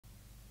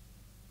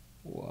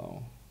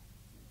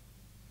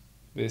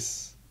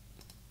This...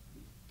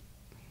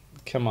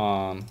 Come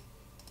on.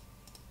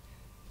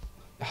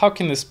 How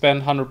can they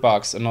spend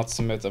 $100 and not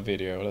submit a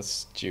video? That's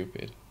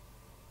stupid.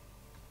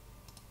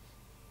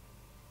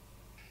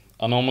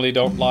 I normally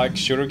don't like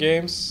shooter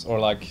games or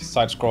like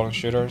side-scrolling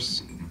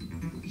shooters.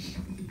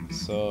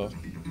 So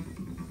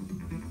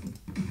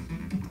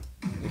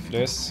if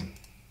this,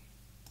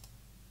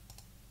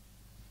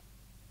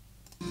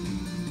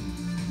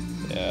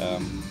 yeah,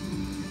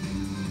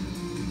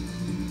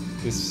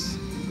 this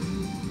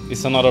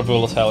is another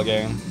bullet hell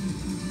game.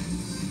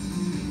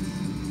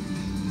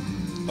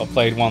 I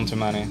played one too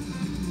many.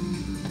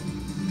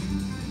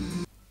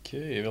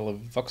 Okay, well, a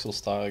voxel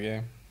style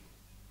game.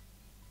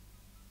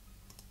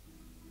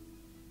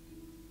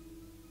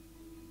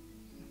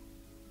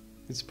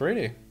 It's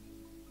pretty. It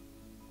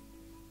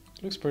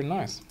looks pretty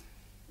nice.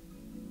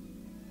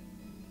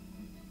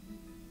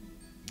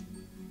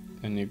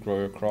 And you grow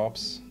your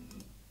crops.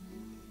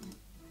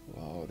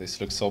 Wow, this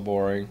looks so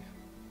boring.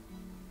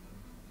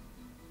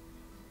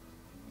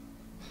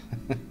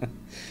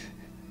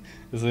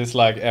 Is this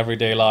like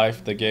everyday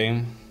life, the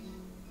game?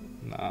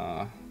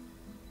 Nah.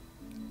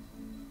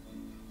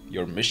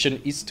 Your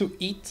mission is to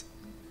eat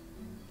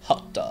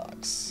hot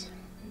dogs.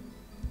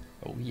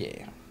 Oh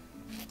yeah.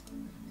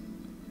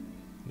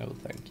 No,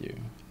 thank you.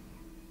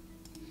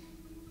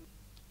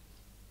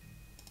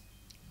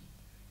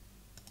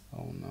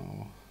 Oh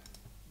no.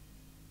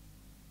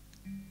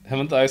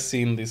 Haven't I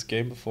seen this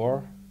game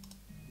before?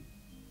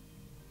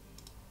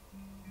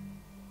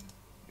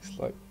 It's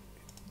like...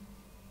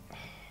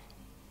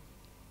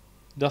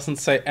 doesn't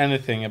say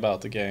anything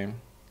about the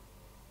game.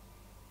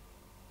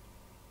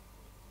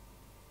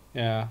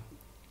 Yeah.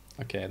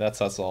 Okay,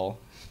 that's us all.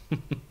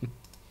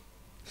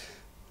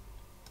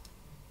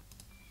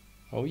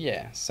 Oh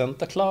yeah,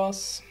 Santa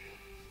Claus.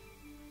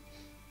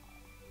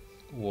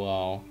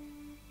 Wow.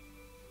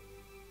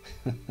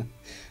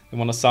 You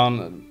wanna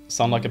sound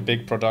like a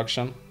big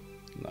production?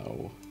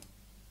 No.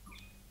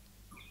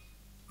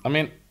 I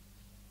mean...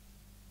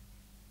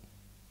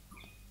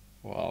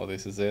 Wow,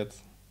 this is it.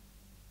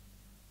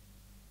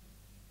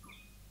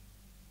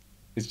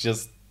 It's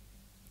just...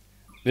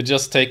 They're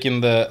just taking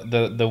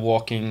the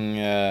walking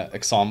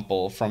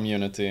example from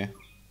Unity.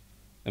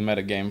 And made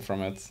a game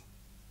from it.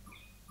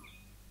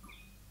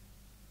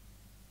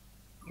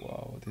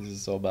 Wow, this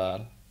is so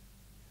bad.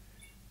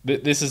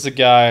 This is a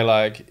guy,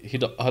 like, he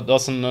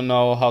doesn't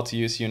know how to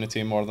use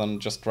Unity more than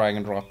just drag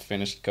and drop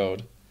finished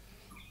code.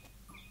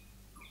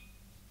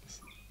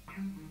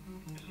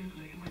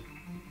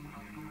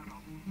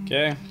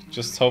 Okay,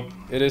 just hope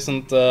it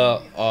isn't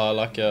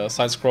like a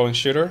side-scrolling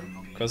shooter,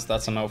 because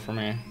that's a no for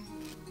me.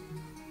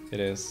 It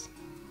is.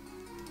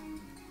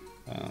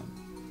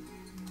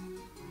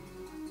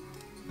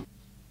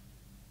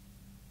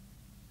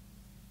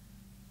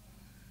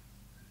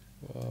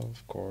 Well,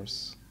 of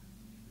course.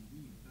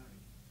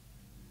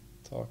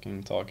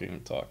 Talking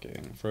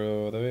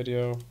through the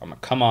video.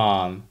 Come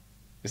on!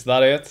 Is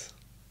that it?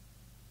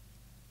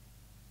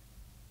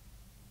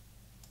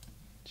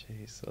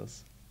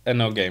 Jesus. And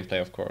no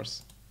gameplay, of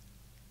course.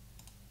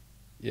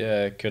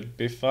 Yeah, it could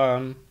be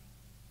fun.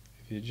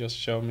 If you just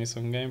show me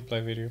some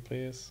gameplay video,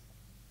 please.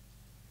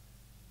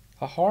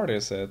 How hard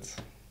is it?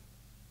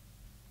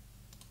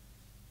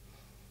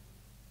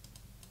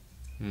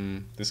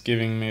 This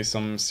giving me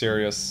some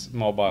serious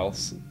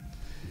mobiles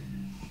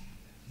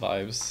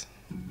vibes.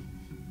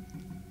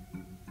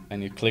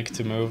 And you click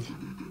to move.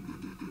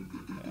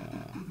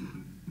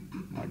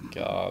 My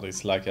god,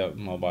 it's like a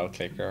mobile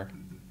clicker.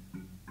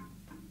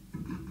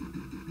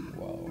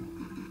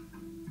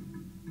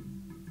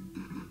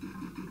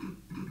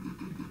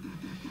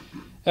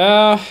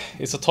 Wow.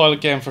 It's a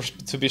toilet game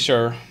to be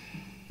sure.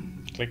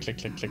 Click, click,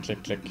 click, click,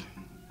 click, click.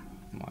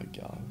 My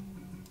god.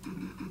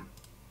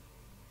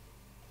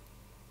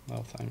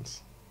 No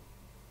thanks.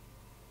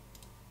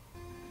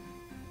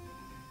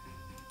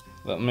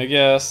 Let me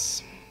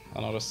guess.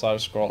 Another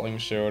side-scrolling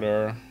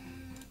shooter.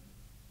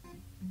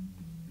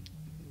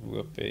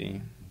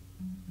 Whoopee.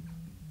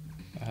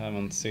 I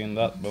haven't seen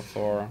that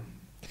before.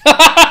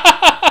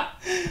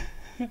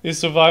 You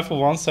survived for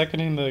 1 second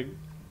in the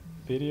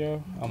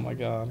video? Oh my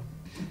god.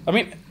 I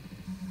mean,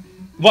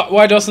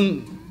 why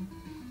doesn't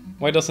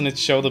it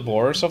show the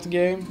borders of the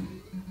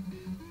game?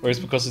 Or is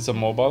it because it's a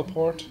mobile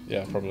port?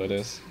 Yeah, probably it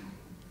is.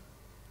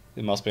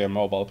 It must be a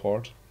mobile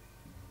port.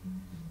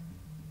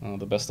 Oh,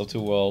 the best of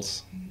two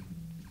worlds.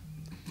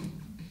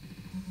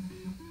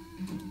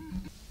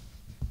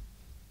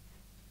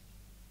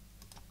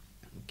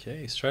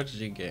 Okay,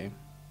 strategy game.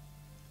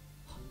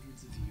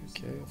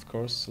 Okay, of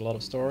course, a lot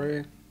of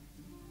story.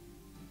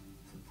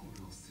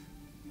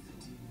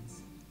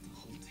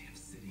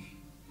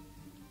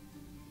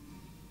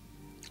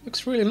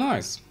 Looks really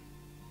nice.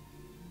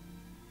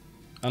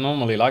 I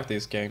normally like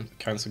these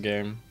kinds of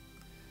game.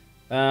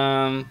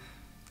 The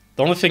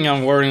only thing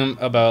I'm worrying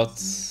about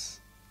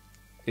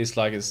is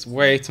like it's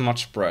way too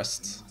much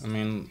breast. I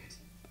mean,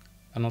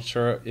 I'm not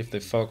sure if they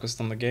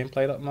focused on the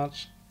gameplay that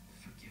much.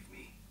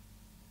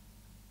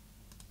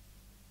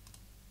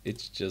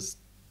 It's just...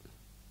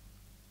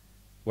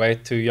 Way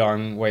too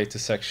young, way too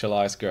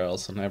sexualized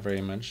girls on every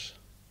image.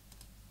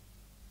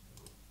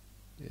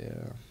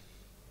 Yeah.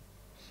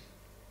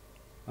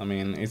 I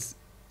mean, it's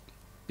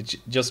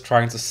just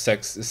trying to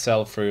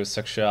sell through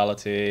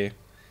sexuality.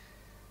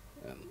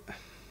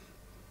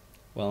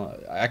 Well,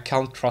 I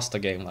can't trust a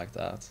game like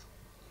that.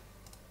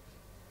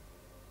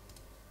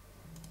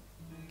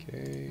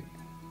 Okay.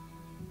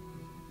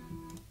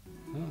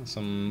 Oh,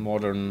 some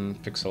modern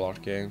pixel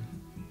art game.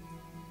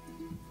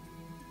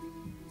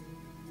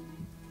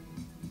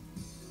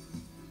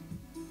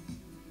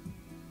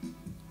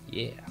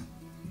 Yeah.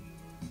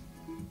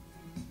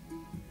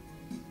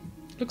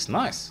 Looks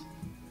nice.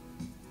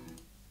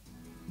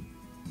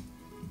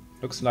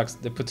 Looks like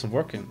they put some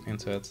work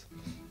into it.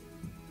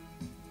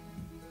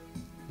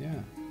 Yeah.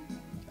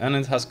 And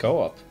it has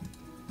co-op.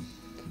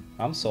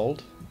 I'm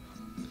sold.